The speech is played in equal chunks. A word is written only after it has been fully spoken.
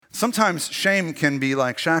Sometimes shame can be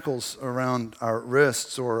like shackles around our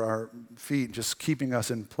wrists or our feet, just keeping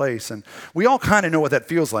us in place. And we all kind of know what that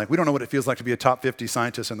feels like. We don't know what it feels like to be a top 50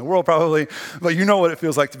 scientist in the world probably, but you know what it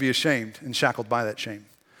feels like to be ashamed and shackled by that shame.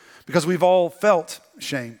 Because we've all felt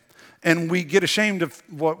shame. And we get ashamed of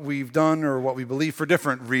what we've done or what we believe for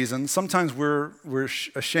different reasons. Sometimes we're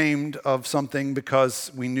ashamed of something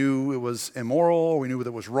because we knew it was immoral, or we knew that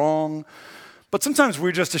it was wrong. But sometimes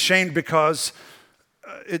we're just ashamed because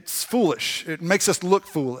it's foolish. It makes us look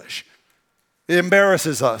foolish. It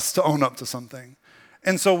embarrasses us to own up to something.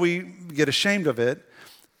 And so we get ashamed of it.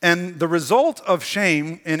 And the result of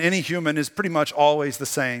shame in any human is pretty much always the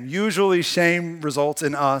same. Usually shame results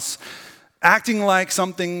in us acting like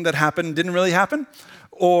something that happened didn't really happen,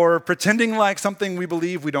 or pretending like something we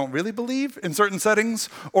believe we don't really believe in certain settings,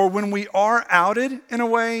 or when we are outed in a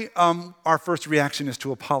way, our first reaction is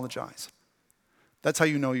to apologize. That's how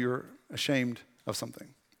you know you're ashamed of something.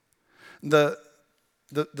 The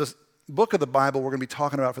book of the Bible we're going to be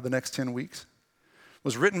talking about for the next 10 weeks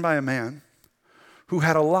was written by a man who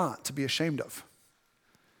had a lot to be ashamed of.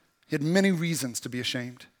 He had many reasons to be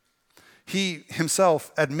ashamed. He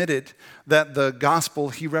himself admitted that the gospel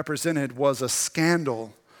he represented was a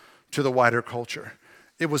scandal to the wider culture.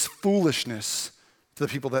 It was foolishness to the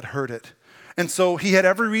people that heard it. And so he had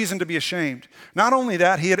every reason to be ashamed. Not only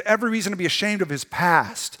that, he had every reason to be ashamed of his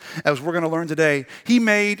past. As we're going to learn today, he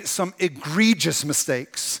made some egregious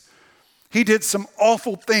mistakes. He did some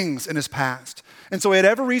awful things in his past. And so he had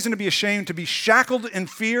every reason to be ashamed, to be shackled in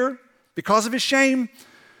fear because of his shame.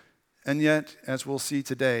 And yet, as we'll see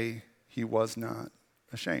today, he was not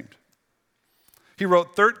ashamed. He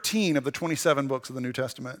wrote 13 of the 27 books of the New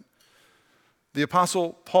Testament. The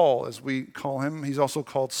Apostle Paul, as we call him, he's also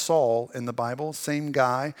called Saul in the Bible, same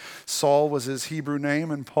guy. Saul was his Hebrew name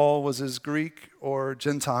and Paul was his Greek or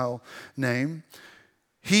Gentile name.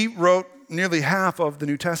 He wrote nearly half of the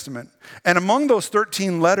New Testament. And among those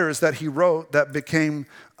 13 letters that he wrote that became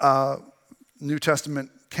New Testament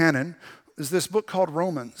canon is this book called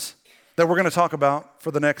Romans that we're going to talk about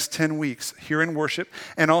for the next 10 weeks here in worship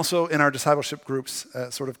and also in our discipleship groups,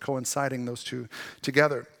 sort of coinciding those two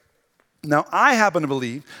together. Now, I happen to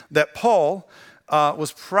believe that Paul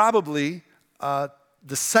was probably the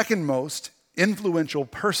second most influential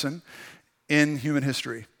person in human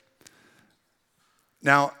history.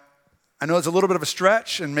 Now, I know it's a little bit of a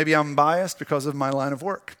stretch, and maybe I'm biased because of my line of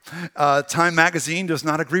work. Time magazine does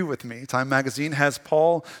not agree with me. Time magazine has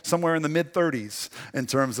Paul somewhere in the mid-30s in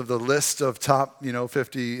terms of the list of top,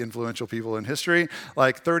 50 influential people in history,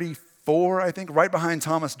 like 34, I think, right behind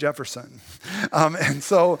Thomas Jefferson. And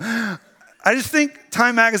so I just think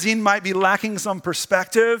Time magazine might be lacking some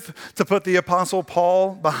perspective to put the Apostle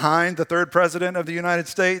Paul behind the third president of the United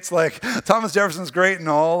States. Like, Thomas Jefferson's great and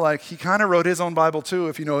all. Like, he kind of wrote his own Bible too,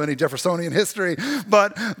 if you know any Jeffersonian history.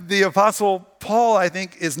 But the Apostle Paul, I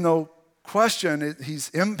think, is no question. He's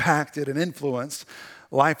impacted and influenced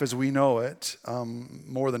life as we know it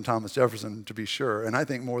more than Thomas Jefferson, to be sure. And I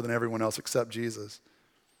think more than everyone else except Jesus.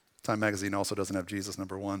 Time magazine also doesn't have Jesus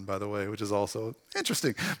number 1, by the way, which is also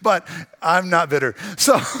interesting. But I'm not bitter.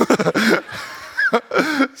 So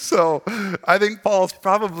I think Paul's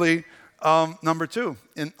probably number 2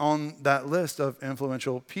 on that list of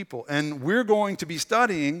influential people. And we're going to be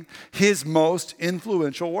studying his most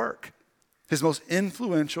influential work, his most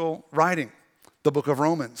influential writing, the book of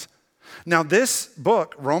Romans. Now, this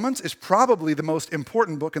book, Romans, is probably the most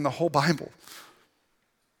important book in the whole Bible.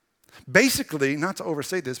 Basically, not to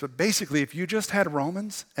overstate this, but basically, if you just had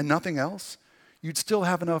Romans and nothing else, you'd still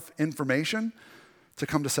have enough information to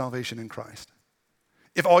come to salvation in Christ.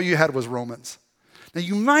 If all you had was Romans. Now,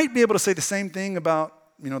 you might be able to say the same thing about,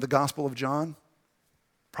 the Gospel of John,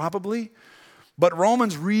 probably, but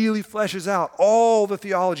Romans really fleshes out all the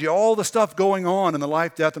theology, all the stuff going on in the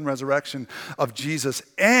life, death, and resurrection of Jesus,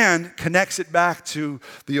 and connects it back to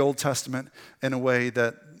the Old Testament in a way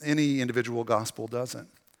that any individual gospel doesn't.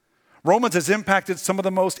 Romans has impacted some of the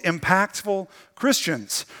most impactful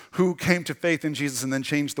Christians who came to faith in Jesus and then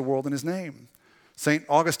changed the world in his name. St.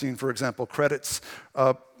 Augustine, for example, credits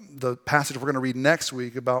the passage we're going to read next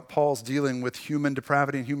week about Paul's dealing with human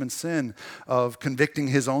depravity and human sin, of convicting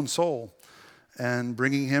his own soul and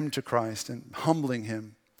bringing him to Christ and humbling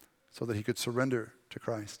him so that he could surrender to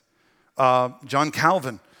Christ. John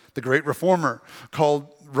Calvin, the great reformer, called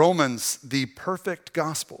Romans the perfect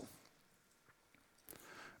gospel.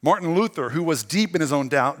 Martin Luther, who was deep in his own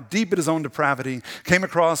doubt, deep in his own depravity, came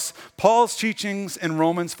across Paul's teachings in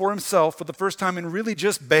Romans for himself for the first time and really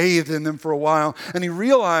just bathed in them for a while. And he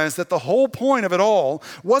realized that the whole point of it all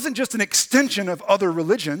wasn't just an extension of other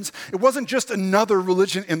religions. It wasn't just another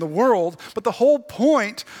religion in the world, but the whole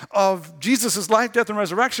point of Jesus' life, death, and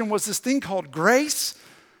resurrection was this thing called grace.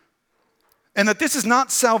 And that this is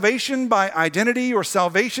not salvation by identity or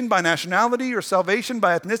salvation by nationality or salvation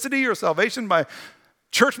by ethnicity or salvation by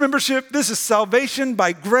church membership. This is salvation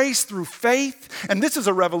by grace through faith, and this is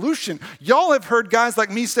a revolution. Y'all have heard guys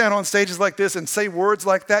like me stand on stages like this and say words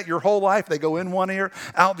like that your whole life. They go in one ear,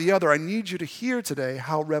 out the other. I need you to hear today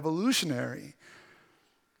how revolutionary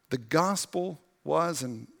the gospel was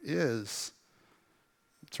and is.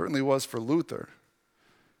 It certainly was for Luther,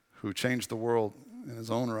 who changed the world in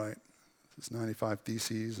his own right. His 95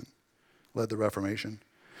 Theses and led the Reformation.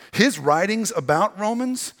 His writings about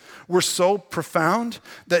Romans were so profound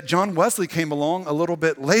that John Wesley came along a little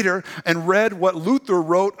bit later and read what Luther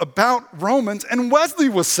wrote about Romans, and Wesley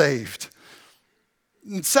was saved.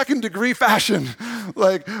 In second-degree fashion.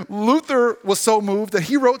 Like, Luther was so moved that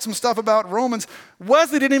he wrote some stuff about Romans.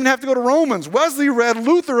 Wesley didn't even have to go to Romans. Wesley read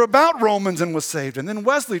Luther about Romans and was saved. And then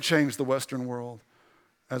Wesley changed the Western world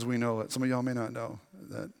as we know it. Some of y'all may not know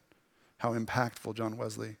that how impactful John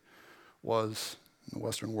Wesley was in the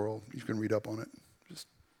Western world. You can read up on it. Just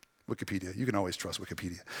Wikipedia. You can always trust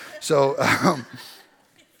Wikipedia. So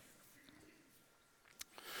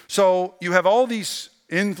you have all these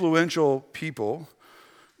influential people,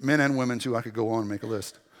 men and women too, I could go on and make a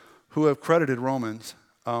list, who have credited Romans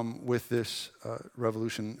with this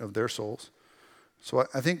revolution of their souls. So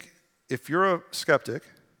I think if you're a skeptic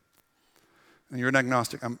and you're an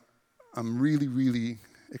agnostic, I'm really, really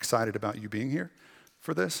excited about you being here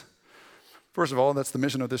for this. First of all, that's the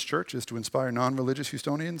mission of this church, is to inspire non-religious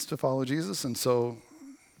Houstonians to follow Jesus. And so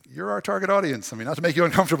you're our target audience. I mean, not to make you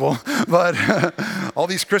uncomfortable, but all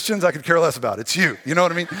these Christians I could care less about. It's you. You know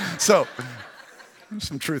what I mean? So there's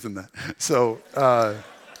some truth in that.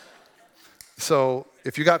 So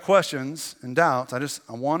if you got questions and doubts,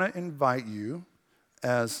 I want to invite you,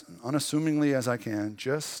 as unassumingly as I can,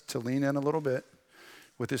 just to lean in a little bit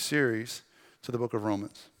with this series to the book of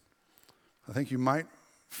Romans. I think you might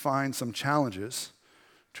find some challenges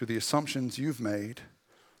to the assumptions you've made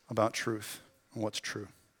about truth and what's true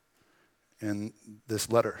in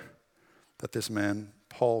this letter that this man,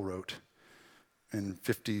 Paul, wrote in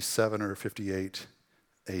 57 or 58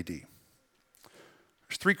 AD.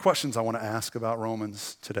 There's three questions I want to ask about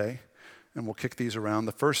Romans today, and we'll kick these around.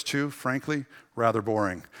 The first two, frankly, rather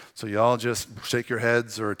boring. So y'all just shake your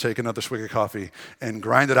heads or take another swig of coffee and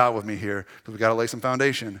grind it out with me here, because we've got to lay some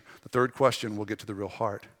foundation. The third question, we'll get to the real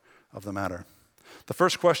heart of the matter. The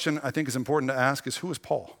first question I think is important to ask is, who is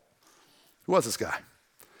Paul? Who was this guy?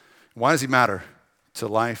 Why does he matter to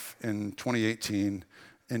life in 2018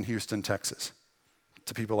 in Houston, Texas,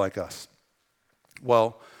 to people like us?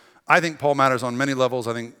 Well, I think Paul matters on many levels.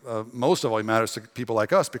 I think most of all he matters to people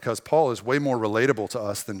like us because Paul is way more relatable to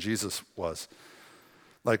us than Jesus was.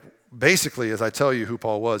 Like, basically, as I tell you who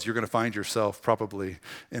Paul was, you're going to find yourself probably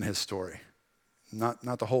in his story.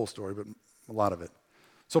 Not the whole story, but a lot of it.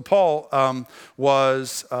 So Paul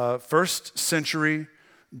was a first century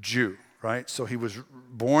Jew, right? So he was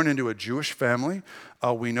born into a Jewish family.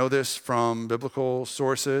 We know this from biblical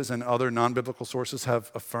sources, and other non-biblical sources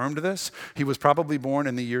have affirmed this. He was probably born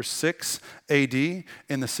in the year 6 AD in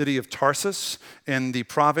the city of Tarsus in the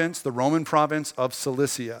Roman province of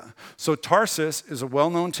Cilicia. So Tarsus is a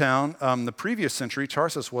well-known town. The previous century,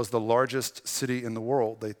 Tarsus was the largest city in the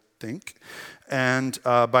world, they think. And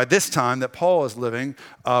by this time that Paul is living,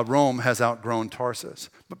 Rome has outgrown Tarsus.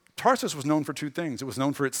 But Tarsus was known for two things. It was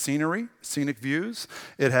known for its scenery, scenic views.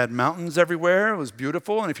 It had mountains everywhere. It was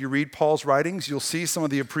beautiful. And if you read Paul's writings, you'll see some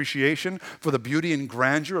of the appreciation for the beauty and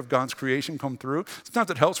grandeur of God's creation come through.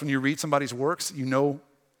 Sometimes it helps when you read somebody's works, you know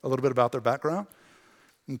a little bit about their background.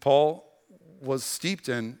 And Paul was steeped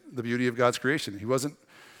in the beauty of God's creation. He wasn't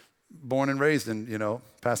born and raised in,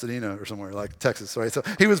 Pasadena or somewhere like Texas, right? So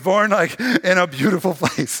he was born like in a beautiful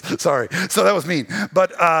place. Sorry. So that was mean.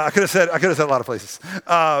 But I could have said a lot of places.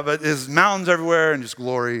 But there's mountains everywhere and just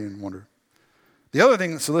glory and wonder. The other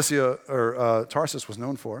thing that Cilicia or Tarsus was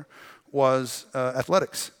known for was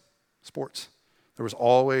athletics, sports. There was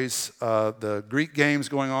always the Greek games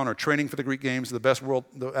going on, or training for the Greek games.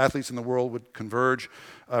 The athletes in the world would converge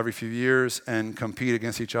every few years and compete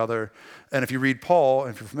against each other. And if you read Paul,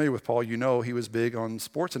 and if you're familiar with Paul, you know he was big on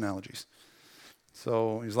sports analogies.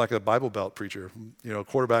 So he's like a Bible Belt preacher,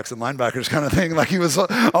 quarterbacks and linebackers kind of thing. Like he was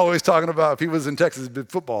always talking about, if he was in Texas,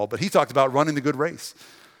 football, but he talked about running the good race.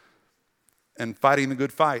 and fighting the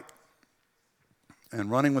good fight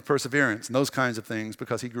and running with perseverance and those kinds of things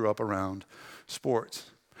because he grew up around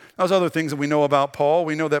sports. Those other things that we know about Paul.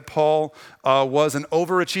 We know that Paul was an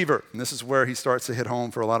overachiever, and this is where he starts to hit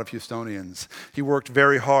home for a lot of Houstonians. He worked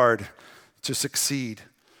very hard to succeed.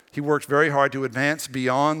 He worked very hard to advance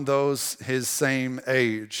beyond those his same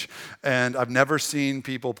age. And I've never seen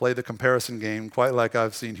people play the comparison game quite like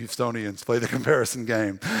I've seen Houstonians play the comparison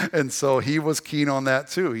game. And so he was keen on that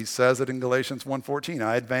too. He says it in Galatians 1:14,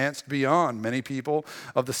 I advanced beyond many people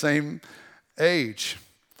of the same age.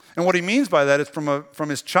 And what he means by that is from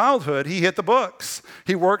his childhood, he hit the books.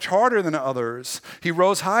 He worked harder than others. He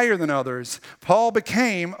rose higher than others. Paul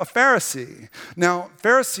became a Pharisee. Now,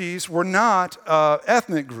 Pharisees were not an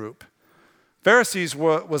ethnic group. Pharisees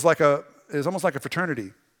was almost like a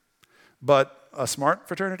fraternity, but a smart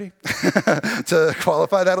fraternity, to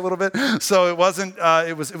qualify that a little bit. So it wasn't.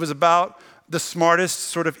 It was about the smartest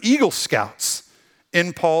sort of Eagle Scouts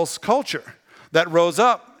in Paul's culture that rose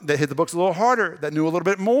up, that hit the books a little harder, that knew a little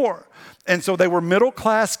bit more. And so they were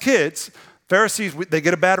middle-class kids. Pharisees, they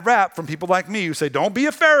get a bad rap from people like me who say, don't be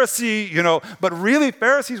a Pharisee, But really,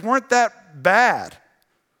 Pharisees weren't that bad.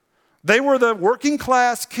 They were the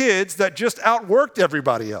working-class kids that just outworked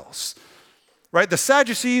everybody else, right? The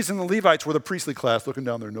Sadducees and the Levites were the priestly class looking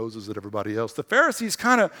down their noses at everybody else. The Pharisees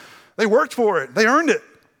they worked for it. They earned it.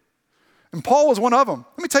 And Paul was one of them.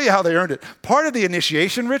 Let me tell you how they earned it. Part of the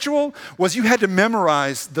initiation ritual was you had to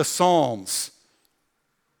memorize the Psalms.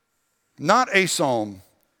 Not a psalm.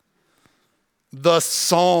 The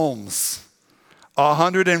Psalms.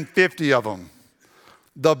 150 of them.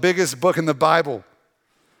 The biggest book in the Bible.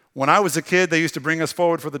 When I was a kid, they used to bring us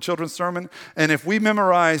forward for the children's sermon, and if we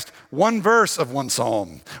memorized one verse of one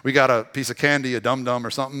psalm, we got a piece of candy, a dum-dum or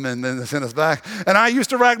something, and then they sent us back. And I used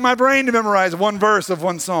to rack my brain to memorize one verse of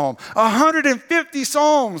one psalm. 150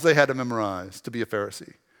 psalms they had to memorize to be a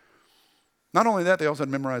Pharisee. Not only that, they also had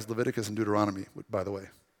to memorize Leviticus and Deuteronomy, by the way,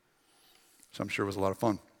 which I'm sure was a lot of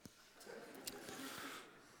fun.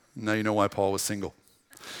 Now you know why Paul was single.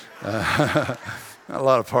 Not a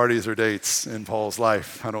lot of parties or dates in Paul's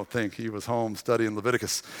life, I don't think. He was home studying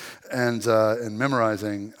Leviticus and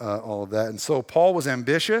memorizing all of that. And so Paul was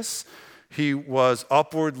ambitious. He was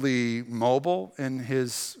upwardly mobile in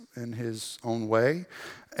his own way.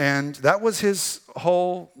 And that was his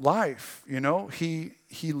whole life, He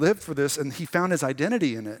lived for this, and he found his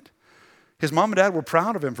identity in it. His mom and dad were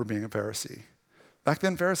proud of him for being a Pharisee. Back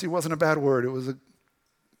then, Pharisee wasn't a bad word. It was a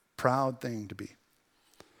proud thing to be.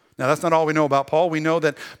 Now, that's not all we know about Paul. We know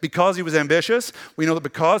that because he was ambitious, we know that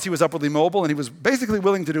because he was upwardly mobile and he was basically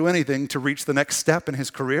willing to do anything to reach the next step in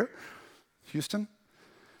his career, Houston,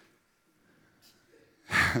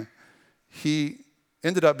 he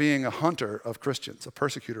ended up being a hunter of Christians, a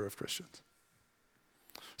persecutor of Christians.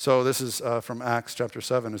 So this is from Acts chapter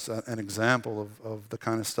 7. It's an example of the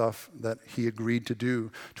kind of stuff that he agreed to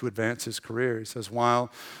do to advance his career. He says,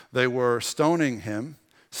 while they were stoning him,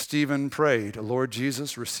 Stephen prayed, Lord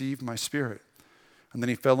Jesus, receive my spirit. And then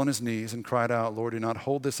he fell on his knees and cried out, Lord, do not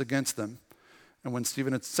hold this against them. And when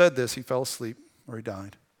Stephen had said this, he fell asleep or he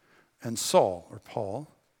died. And Saul, or Paul,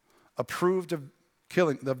 approved of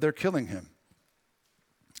their killing him.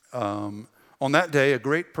 On that day, a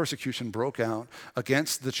great persecution broke out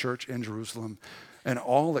against the church in Jerusalem, and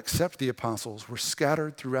all except the apostles were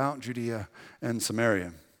scattered throughout Judea and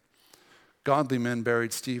Samaria. Godly men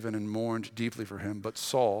buried Stephen and mourned deeply for him, but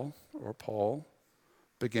Saul, or Paul,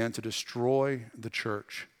 began to destroy the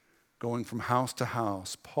church, going from house to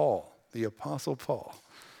house. Paul, the apostle Paul,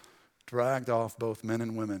 dragged off both men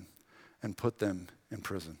and women and put them in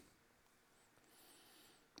prison.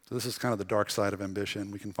 So this is kind of the dark side of ambition.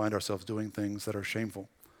 We can find ourselves doing things that are shameful.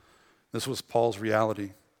 This was Paul's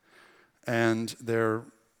reality. And there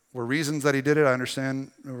were reasons that he did it. I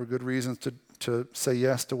understand there were good reasons to say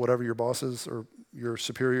yes to whatever your bosses or your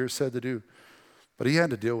superiors said to do. But he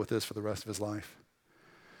had to deal with this for the rest of his life.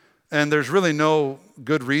 And there's really no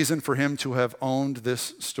good reason for him to have owned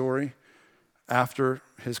this story after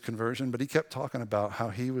his conversion, but he kept talking about how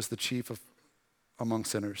he was the chief among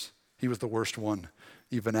sinners. He was the worst one,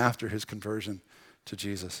 even after his conversion to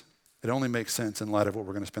Jesus. It only makes sense in light of what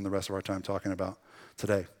we're going to spend the rest of our time talking about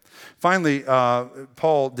today. Finally,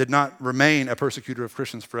 Paul did not remain a persecutor of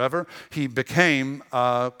Christians forever. He became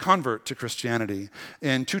a convert to Christianity.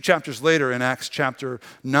 In 2 chapters later, in Acts chapter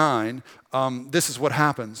 9, this is what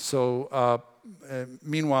happens. So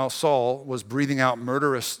meanwhile, Saul was breathing out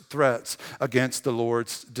murderous threats against the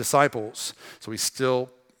Lord's disciples. So he's still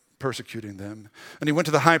persecuting them. And he went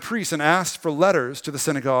to the high priest and asked for letters to the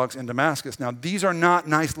synagogues in Damascus. Now, these are not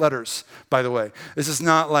nice letters, by the way. This is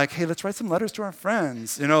not like, hey, let's write some letters to our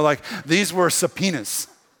friends. These were subpoenas.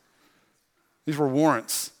 These were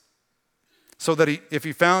warrants. So that if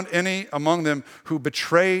he found any among them who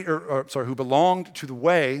who belonged to the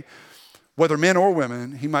way, whether men or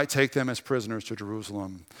women, he might take them as prisoners to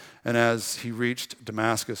Jerusalem. And as he reached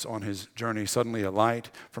Damascus on his journey, suddenly a light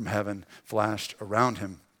from heaven flashed around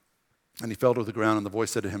him. And he fell to the ground, and the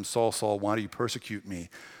voice said to him, Saul, Saul, why do you persecute me?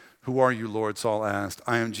 Who are you, Lord? Saul asked.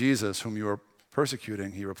 I am Jesus, whom you are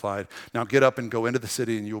persecuting, he replied. Now get up and go into the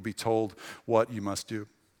city, and you will be told what you must do.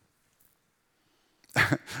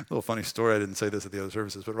 A little funny story, I didn't say this at the other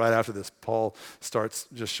services, but right after this, Paul starts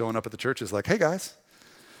just showing up at the churches like, hey guys.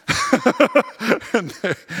 And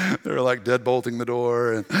they're like deadbolting the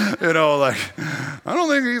door, and I don't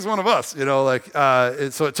think he's one of us.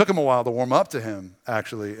 So it took him a while to warm up to him,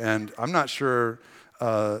 actually, and I'm not sure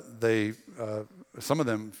some of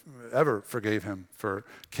them ever forgave him for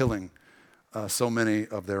killing so many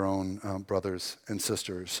of their own brothers and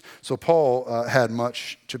sisters. So Paul had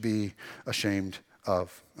much to be ashamed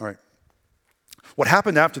of. All right, what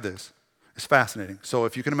happened after this? It's fascinating. So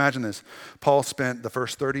if you can imagine this, Paul spent the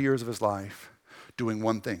first 30 years of his life doing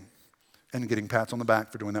one thing and getting pats on the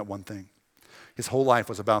back for doing that one thing. His whole life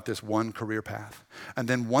was about this one career path. And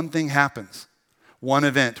then one thing happens, one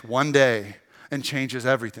event, one day, and changes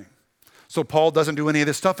everything. So Paul doesn't do any of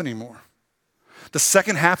this stuff anymore. The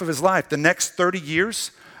second half of his life, the next 30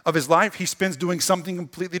 years of his life, he spends doing something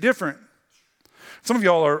completely different. Some of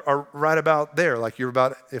y'all are right about there, like you're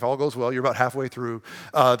about, if all goes well, you're about halfway through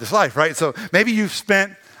this life, right? So maybe you've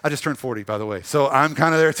spent, I just turned 40, by the way, so I'm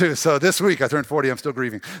kind of there too. So this week I turned 40, I'm still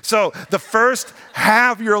grieving. So the first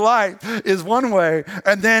half of your life is one way,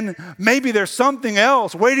 and then maybe there's something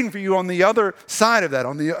else waiting for you on the other side of that.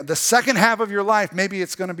 On the second half of your life, maybe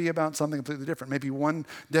it's going to be about something completely different. Maybe one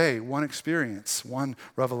day, one experience, one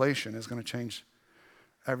revelation is going to change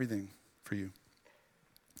everything for you.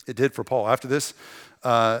 It did for Paul. After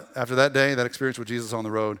that day, that experience with Jesus on the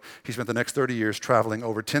road, he spent the next 30 years traveling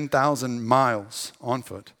over 10,000 miles on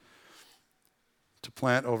foot to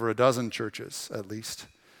plant over a dozen churches at least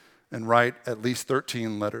and write at least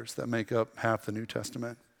 13 letters that make up half the New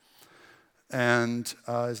Testament, and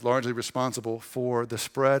is largely responsible for the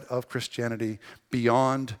spread of Christianity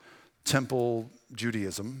beyond temple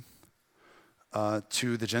Judaism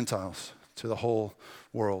to the Gentiles, to the whole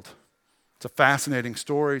world. It's a fascinating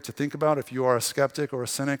story to think about. If you are a skeptic or a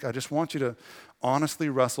cynic, I just want you to honestly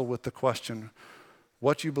wrestle with the question,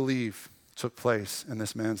 what you believe took place in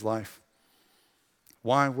this man's life.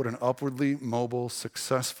 Why would an upwardly mobile,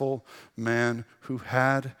 successful man who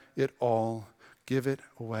had it all give it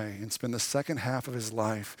away and spend the second half of his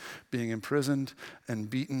life being imprisoned and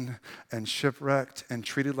beaten and shipwrecked and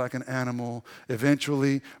treated like an animal,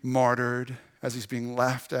 eventually martyred as he's being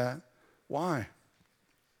laughed at? Why?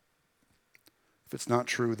 If it's not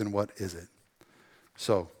true, then what is it?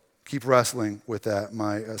 So keep wrestling with that,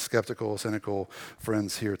 my skeptical, cynical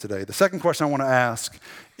friends here today. The second question I want to ask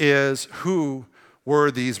is, who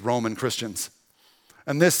were these Roman Christians?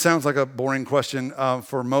 And this sounds like a boring question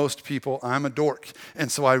for most people. I'm a dork,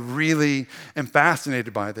 and so I really am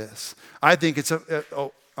fascinated by this. I think it's an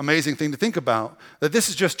amazing thing to think about, that this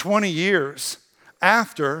is just 20 years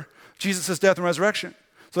after Jesus' death and resurrection.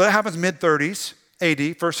 So that happens mid-30s.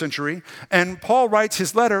 AD, first century, and Paul writes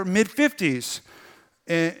his letter mid-50s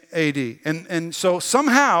AD. And so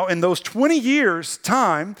somehow in those 20 years'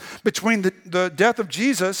 time between the death of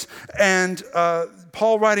Jesus and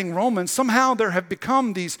Paul writing Romans, somehow there have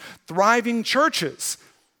become these thriving churches.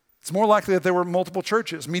 It's more likely that there were multiple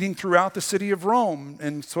churches meeting throughout the city of Rome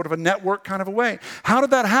in sort of a network kind of a way. How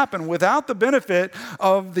did that happen? Without the benefit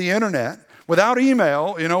of the internet, without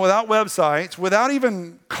email, without websites, without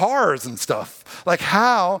even cars and stuff. Like,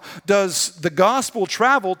 how does the gospel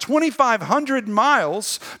travel 2,500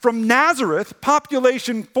 miles from Nazareth,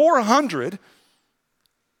 population 400,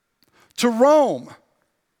 to Rome,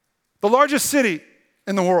 the largest city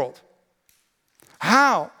in the world?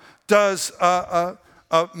 How does a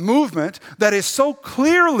movement that is so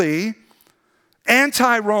clearly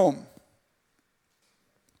anti-Rome,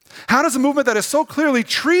 how does a movement that is so clearly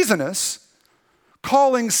treasonous,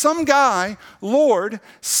 calling some guy Lord,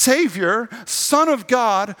 Savior, Son of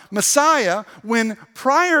God, Messiah, when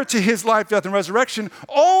prior to his life, death, and resurrection,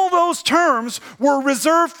 all those terms were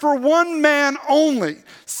reserved for one man only?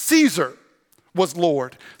 Caesar was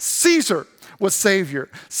Lord. Caesar was Savior.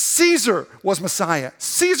 Caesar was Messiah.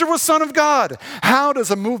 Caesar was Son of God. How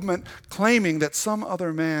does a movement claiming that some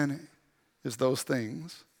other man is those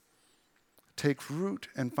things take root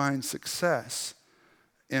and find success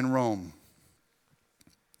in Rome?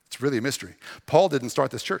 It's really a mystery. Paul didn't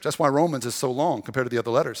start this church. That's why Romans is so long compared to the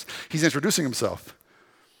other letters. He's introducing himself.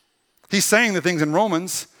 He's saying the things in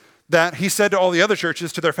Romans that he said to all the other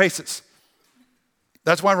churches to their faces.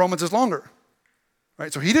 That's why Romans is longer.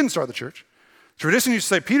 Right? So he didn't start the church. Tradition used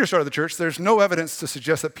to say Peter started the church. There's no evidence to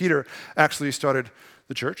suggest that Peter actually started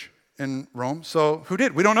the church in Rome. So who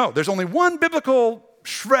did? We don't know. There's only one biblical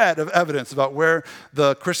shred of evidence about where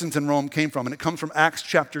the Christians in Rome came from, and it comes from Acts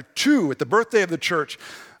chapter 2. At the birthday of the church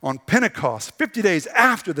on Pentecost, 50 days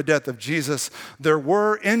after the death of Jesus, there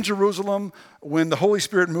were in Jerusalem, when the Holy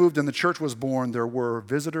Spirit moved and the church was born, there were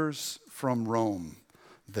visitors from Rome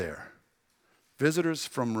there. Visitors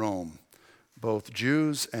from Rome, both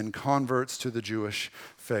Jews and converts to the Jewish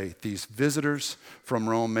faith. These visitors from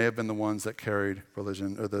Rome may have been the ones that carried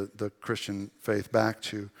religion or the Christian faith back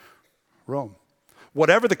to Rome.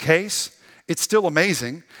 Whatever the case, it's still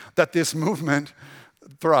amazing that this movement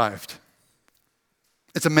thrived.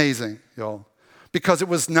 It's amazing, y'all, because it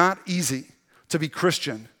was not easy to be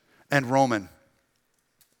Christian and Roman.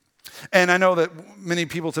 And I know that many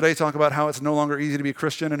people today talk about how it's no longer easy to be a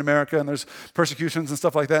Christian in America and there's persecutions and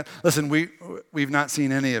stuff like that. Listen, we've not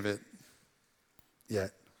seen any of it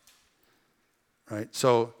yet, right?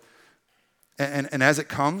 So, and as it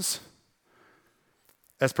comes,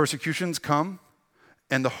 as persecutions come,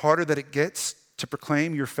 and the harder that it gets to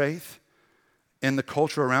proclaim your faith in the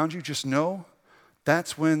culture around you, just know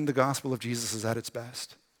that's when the gospel of Jesus is at its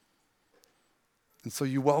best. And so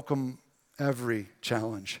you welcome every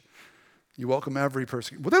challenge. You welcome every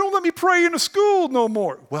persecution. Well, they don't let me pray in a school no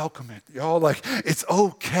more. Welcome it. Y'all, like, it's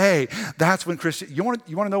okay. That's when you want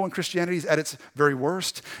to know when Christianity is at its very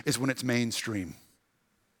worst is when it's mainstream.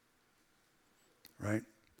 Right?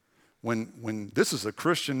 When this is a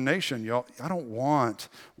Christian nation, y'all, I don't want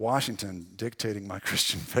Washington dictating my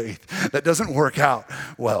Christian faith. That doesn't work out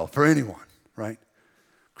well for anyone, right?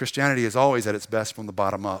 Christianity is always at its best from the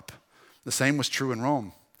bottom up. The same was true in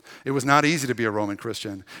Rome. It was not easy to be a Roman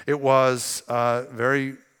Christian. It was in a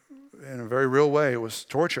very real way, it was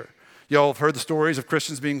torture. Y'all have heard the stories of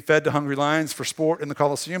Christians being fed to hungry lions for sport in the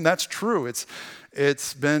Colosseum. That's true.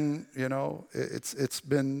 It's been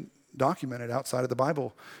documented outside of the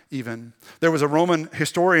Bible even. There was a Roman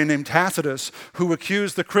historian named Tacitus who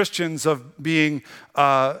accused the Christians of being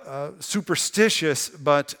superstitious,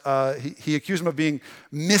 but he accused them of being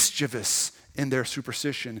mischievous in their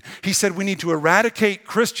superstition. He said we need to eradicate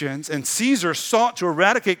Christians, and Caesar sought to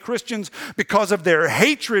eradicate Christians because of their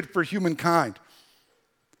hatred for humankind.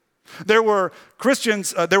 There were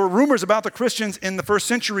rumors about the Christians in the first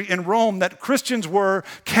century in Rome that Christians were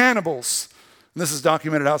cannibals. And this is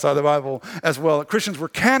documented outside the Bible as well. Christians were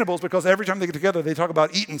cannibals because every time they get together, they talk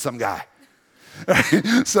about eating some guy.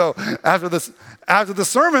 So after the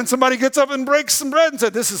sermon, somebody gets up and breaks some bread and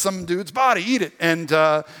said, "This is some dude's body, eat it." And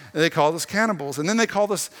they called us cannibals. And then they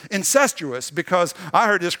called us incestuous because I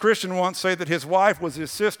heard this Christian once say that his wife was his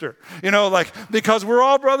sister. Because we're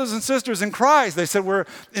all brothers and sisters in Christ. They said we're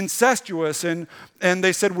incestuous and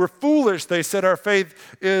they said we're foolish. They said our faith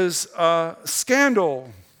is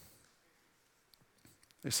scandal.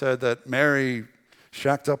 They said that Mary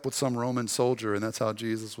shacked up with some Roman soldier, and that's how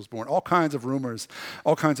Jesus was born. All kinds of rumors,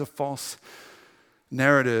 all kinds of false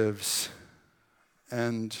narratives,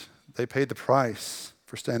 and they paid the price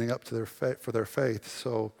for standing up to for their faith.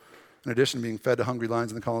 So in addition to being fed to hungry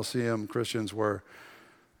lions in the Colosseum, Christians were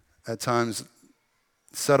at times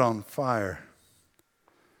set on fire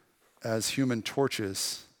as human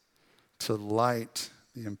torches to light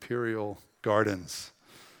the imperial gardens,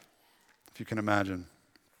 if you can imagine.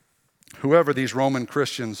 Whoever these Roman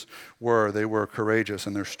Christians were, they were courageous,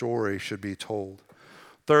 and their story should be told.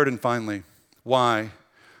 Third and finally, why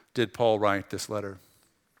did Paul write this letter?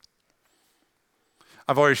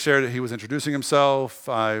 I've already shared that he was introducing himself.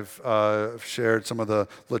 I've shared some of the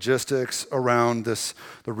logistics around this,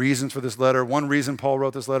 the reasons for this letter. One reason Paul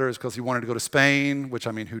wrote this letter is because he wanted to go to Spain, which,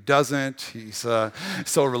 I mean, who doesn't? He's so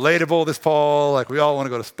relatable, this Paul. Like, we all want to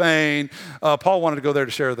go to Spain. Paul wanted to go there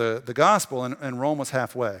to share the gospel, and Rome was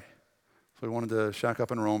halfway. So he wanted to shack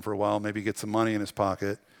up in Rome for a while, maybe get some money in his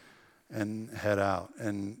pocket, and head out.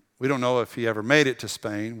 And we don't know if he ever made it to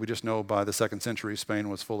Spain. We just know by the 2nd century, Spain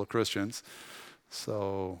was full of Christians.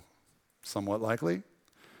 So somewhat likely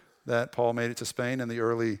that Paul made it to Spain in the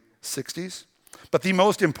early 60s. But the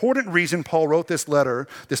most important reason Paul wrote this letter,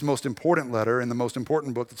 this most important letter in the most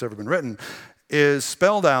important book that's ever been written, is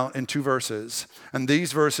spelled out in 2 verses. And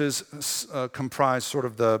these verses comprise sort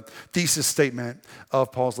of the thesis statement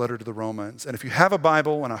of Paul's letter to the Romans. And if you have a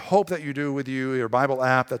Bible, and I hope that you do with you, your Bible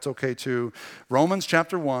app, that's okay too, Romans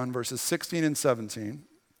chapter 1, verses 16 and 17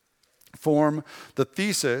 form the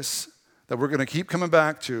thesis that we're going to keep coming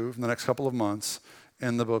back to for the next couple of months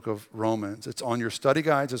in the book of Romans. It's on your study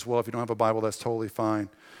guides as well. If you don't have a Bible, that's totally fine.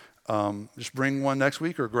 Just bring one next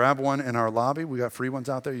week or grab one in our lobby. We got free ones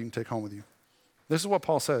out there you can take home with you. This is what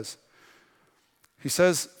Paul says. He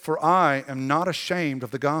says, "For I am not ashamed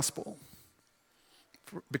of the gospel,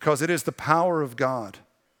 because it is the power of God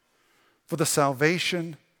for the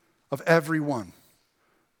salvation of everyone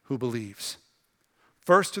who believes.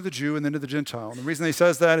 First to the Jew and then to the Gentile." And the reason he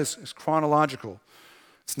says that is chronological.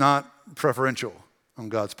 It's not preferential on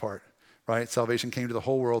God's part, right? Salvation came to the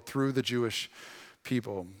whole world through the Jewish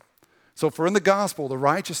people. So for in the gospel, the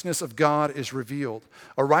righteousness of God is revealed,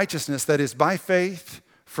 a righteousness that is by faith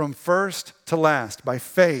from first to last, by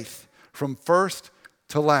faith from first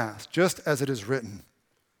to last, just as it is written,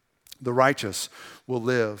 the righteous will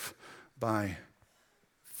live by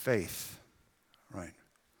faith, right?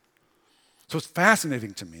 So it's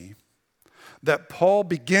fascinating to me that Paul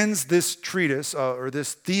begins this treatise or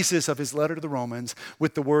this thesis of his letter to the Romans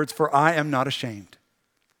with the words, "For I am not ashamed."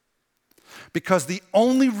 Because the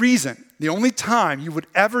only reason, the only time you would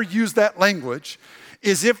ever use that language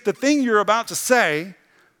is if the thing you're about to say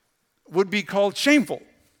would be called shameful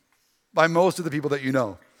by most of the people that you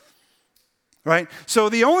know, right? So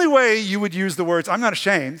the only way you would use the words, "I'm not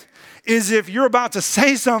ashamed," is if you're about to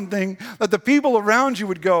say something that the people around you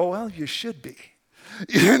would go, "Well, you should be."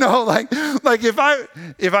 You know, like if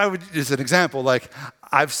I would, as an example, like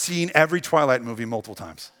I've seen every Twilight movie multiple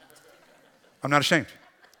times. I'm not ashamed.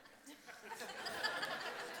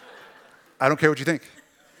 I don't care what you think.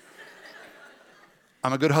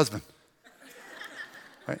 I'm a good husband.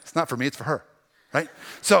 Right? It's not for me, it's for her. Right?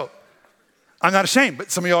 So, I'm not ashamed, but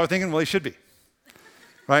some of y'all are thinking, well, he should be.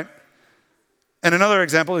 Right? And another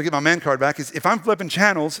example, to get my man card back, is if I'm flipping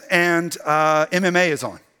channels and MMA is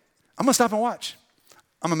on, I'm going to stop and watch.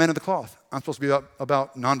 I'm a man of the cloth. I'm supposed to be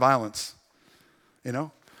about nonviolence, you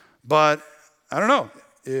know? But I don't know.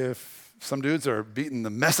 If some dudes are beating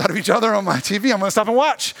the mess out of each other on my TV, I'm going to stop and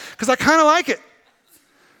watch because I kind of like it.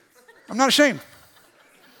 I'm not ashamed.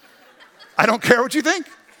 I don't care what you think.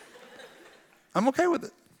 I'm okay with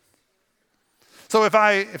it. So if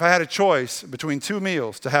I had a choice between 2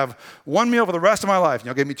 meals, to have one meal for the rest of my life,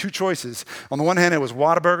 gave me 2 choices. On the one hand, it was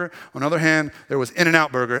Whataburger. On the other hand, there was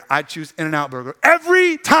In-N-Out Burger. I'd choose In-N-Out Burger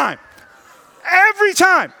every time. Every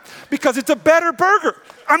time. Because it's a better burger.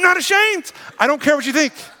 I'm not ashamed. I don't care what you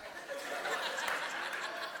think.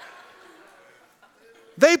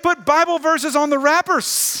 They put Bible verses on the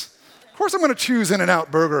wrappers. Of course I'm going to choose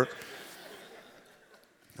In-N-Out Burger.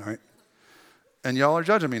 All right. And y'all are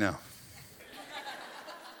judging me now.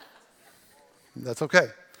 That's okay.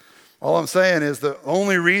 All I'm saying is the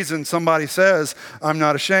only reason somebody says I'm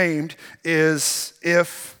not ashamed is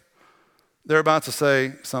if they're about to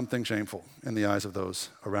say something shameful in the eyes of those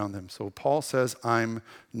around them. So Paul says, I'm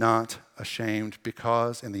not ashamed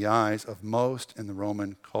because in the eyes of most in the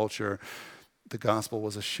Roman culture, the gospel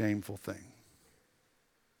was a shameful thing.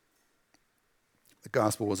 The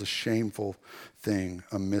gospel was a shameful thing,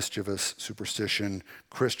 a mischievous superstition.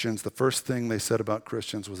 Christians, the first thing they said about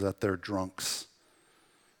Christians was that they're drunks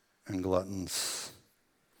and gluttons.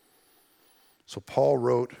 So Paul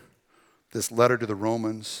wrote this letter to the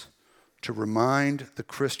Romans to remind the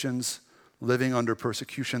Christians living under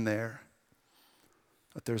persecution there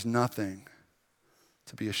that there's nothing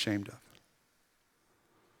to be ashamed of.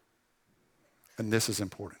 And this is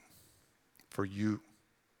important for you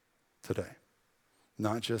today.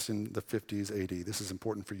 Not just in the 50s AD. This is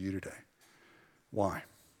important for you today. Why?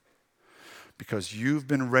 Because you've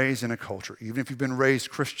been raised in a culture, even if you've been raised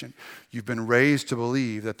Christian, you've been raised to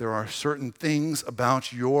believe that there are certain things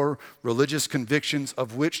about your religious convictions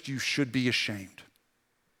of which you should be ashamed.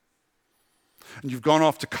 And you've gone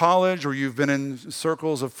off to college, or you've been in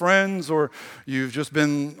circles of friends, or you've just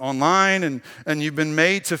been online, and you've been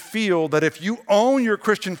made to feel that if you own your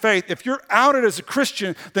Christian faith, if you're outed as a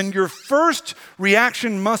Christian, then your first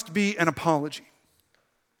reaction must be an apology.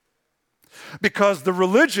 Because the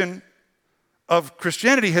religion of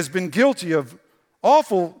Christianity has been guilty of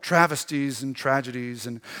awful travesties and tragedies.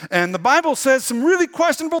 And the Bible says some really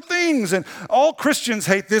questionable things. And all Christians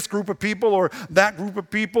hate this group of people or that group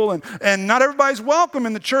of people. And not everybody's welcome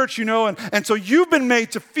in the church, And so you've been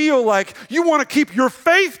made to feel like you want to keep your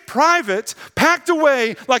faith private, packed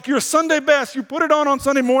away like your Sunday best. You put it on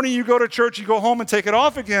Sunday morning, you go to church, you go home and take it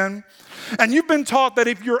off again. And you've been taught that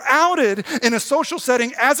if you're outed in a social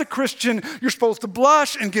setting as a Christian, you're supposed to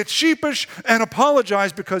blush and get sheepish and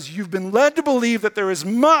apologize because you've been led to believe that there is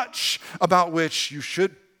much about which you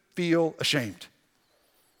should feel ashamed.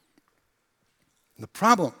 And the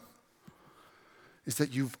problem is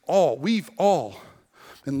that we've all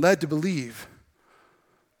been led to believe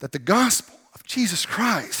that the gospel of Jesus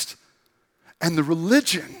Christ and the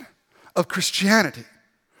religion of Christianity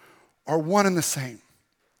are one and the same.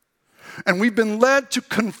 And we've been led to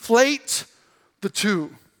conflate the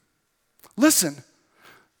two. Listen,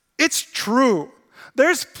 it's true.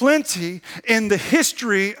 There's plenty in the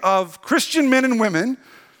history of Christian men and women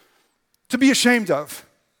to be ashamed of.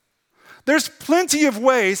 There's plenty of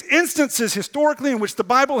ways, instances historically in which the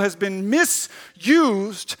Bible has been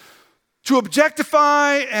misused to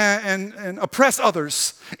objectify and oppress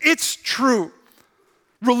others. It's true.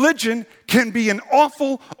 Religion can be an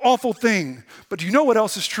awful, awful thing. But do you know what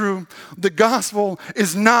else is true? The gospel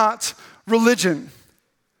is not religion.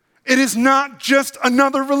 It is not just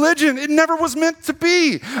another religion. It never was meant to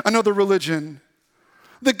be another religion.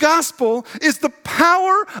 The gospel is the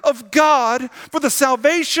power of God for the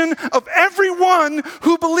salvation of everyone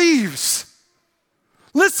who believes.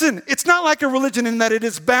 Listen, it's not like a religion in that it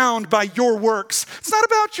is bound by your works. It's not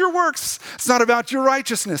about your works. It's not about your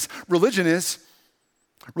righteousness. Religion is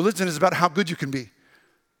about how good you can be.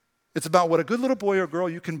 It's about what a good little boy or girl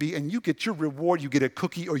you can be, and you get your reward. You get a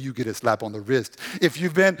cookie or you get a slap on the wrist if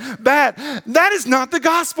you've been bad. That is not the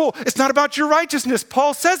gospel. It's not about your righteousness.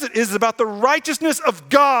 Paul says it is about the righteousness of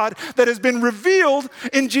God that has been revealed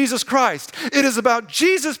in Jesus Christ. It is about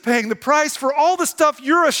Jesus paying the price for all the stuff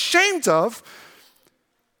you're ashamed of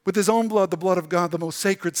with his own blood, the blood of God, the most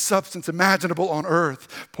sacred substance imaginable on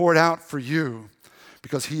earth, poured out for you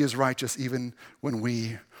because he is righteous even when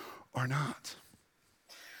we are not.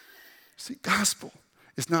 See, gospel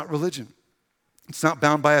is not religion. It's not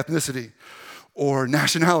bound by ethnicity or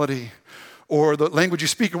nationality or the language you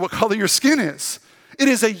speak or what color your skin is. It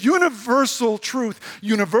is a universal truth,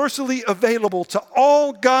 universally available to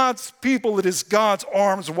all God's people. It is God's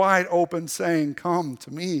arms wide open saying, come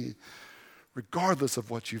to me, regardless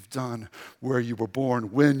of what you've done, where you were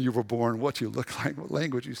born, when you were born, what you look like, what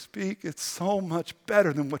language you speak. It's so much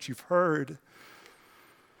better than what you've heard.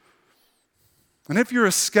 And if you're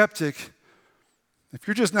a skeptic, if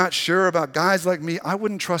you're just not sure about guys like me, I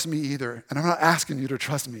wouldn't trust me either. And I'm not asking you to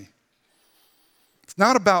trust me. It's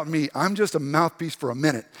not about me. I'm just a mouthpiece for a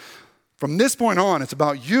minute. From this point on, it's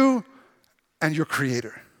about you and your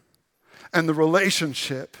Creator and the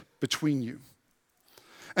relationship between you.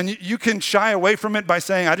 And you can shy away from it by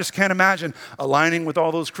saying, I just can't imagine aligning with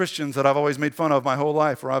all those Christians that I've always made fun of my whole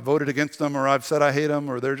life, or I've voted against them, or I've said I hate them,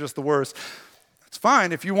 or they're just the worst. It's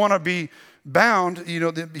fine if you want to be bound, if you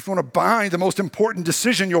want to bind the most important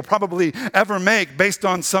decision you'll probably ever make based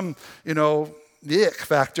on some, ick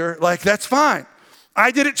factor, that's fine.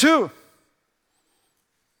 I did it too.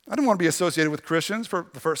 I didn't want to be associated with Christians for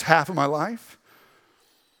the first half of my life.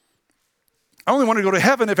 I only wanted to go to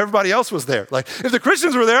heaven if everybody else was there. If the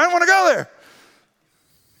Christians were there, I didn't want to go there.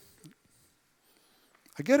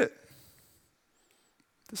 I get it.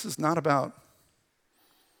 This is not about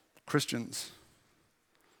Christians.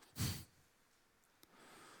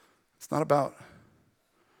 It's not about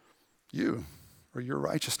you or your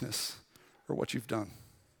righteousness or what you've done.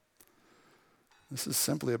 This is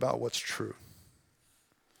simply about what's true.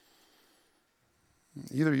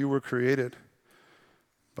 Either you were created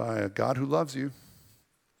by a God who loves you,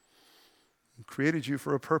 who created you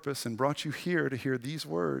for a purpose and brought you here to hear these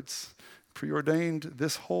words, preordained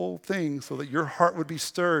this whole thing so that your heart would be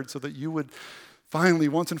stirred, so that you would finally,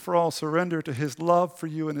 once and for all, surrender to his love for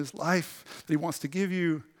you and his life that he wants to give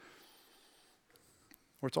you,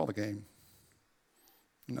 or it's all a game.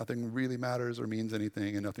 Nothing really matters or means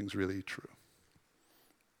anything, and nothing's really true.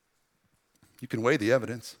 You can weigh the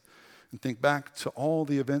evidence and think back to all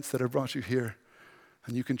the events that have brought you here,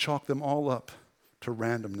 and you can chalk them all up to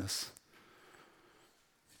randomness.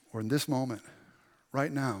 Or in this moment,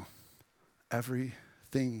 right now,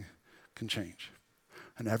 everything can change.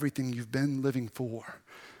 And everything you've been living for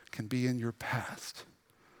can be in your past,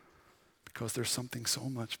 because there's something so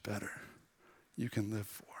much better you can live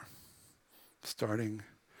for, starting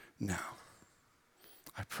now.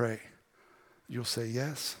 I pray you'll say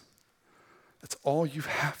yes. That's all you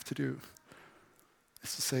have to do,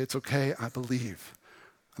 is to say, it's okay, I believe.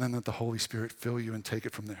 And then let the Holy Spirit fill you and take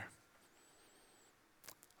it from there.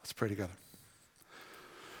 Let's pray together.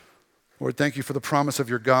 Lord, thank you for the promise of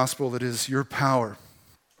your gospel that is your power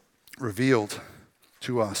revealed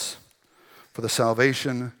to us for the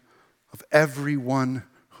salvation of everyone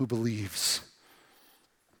who believes.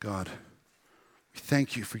 God, We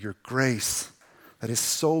thank you for your grace that is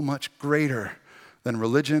so much greater than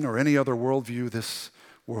religion or any other worldview this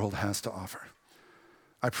world has to offer.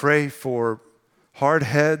 I pray for hard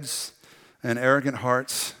heads and arrogant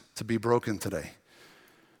hearts to be broken today,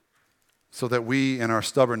 so that we in our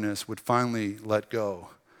stubbornness would finally let go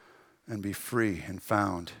and be free and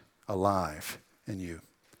found alive in you.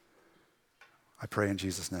 I pray in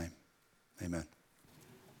Jesus' name. Amen.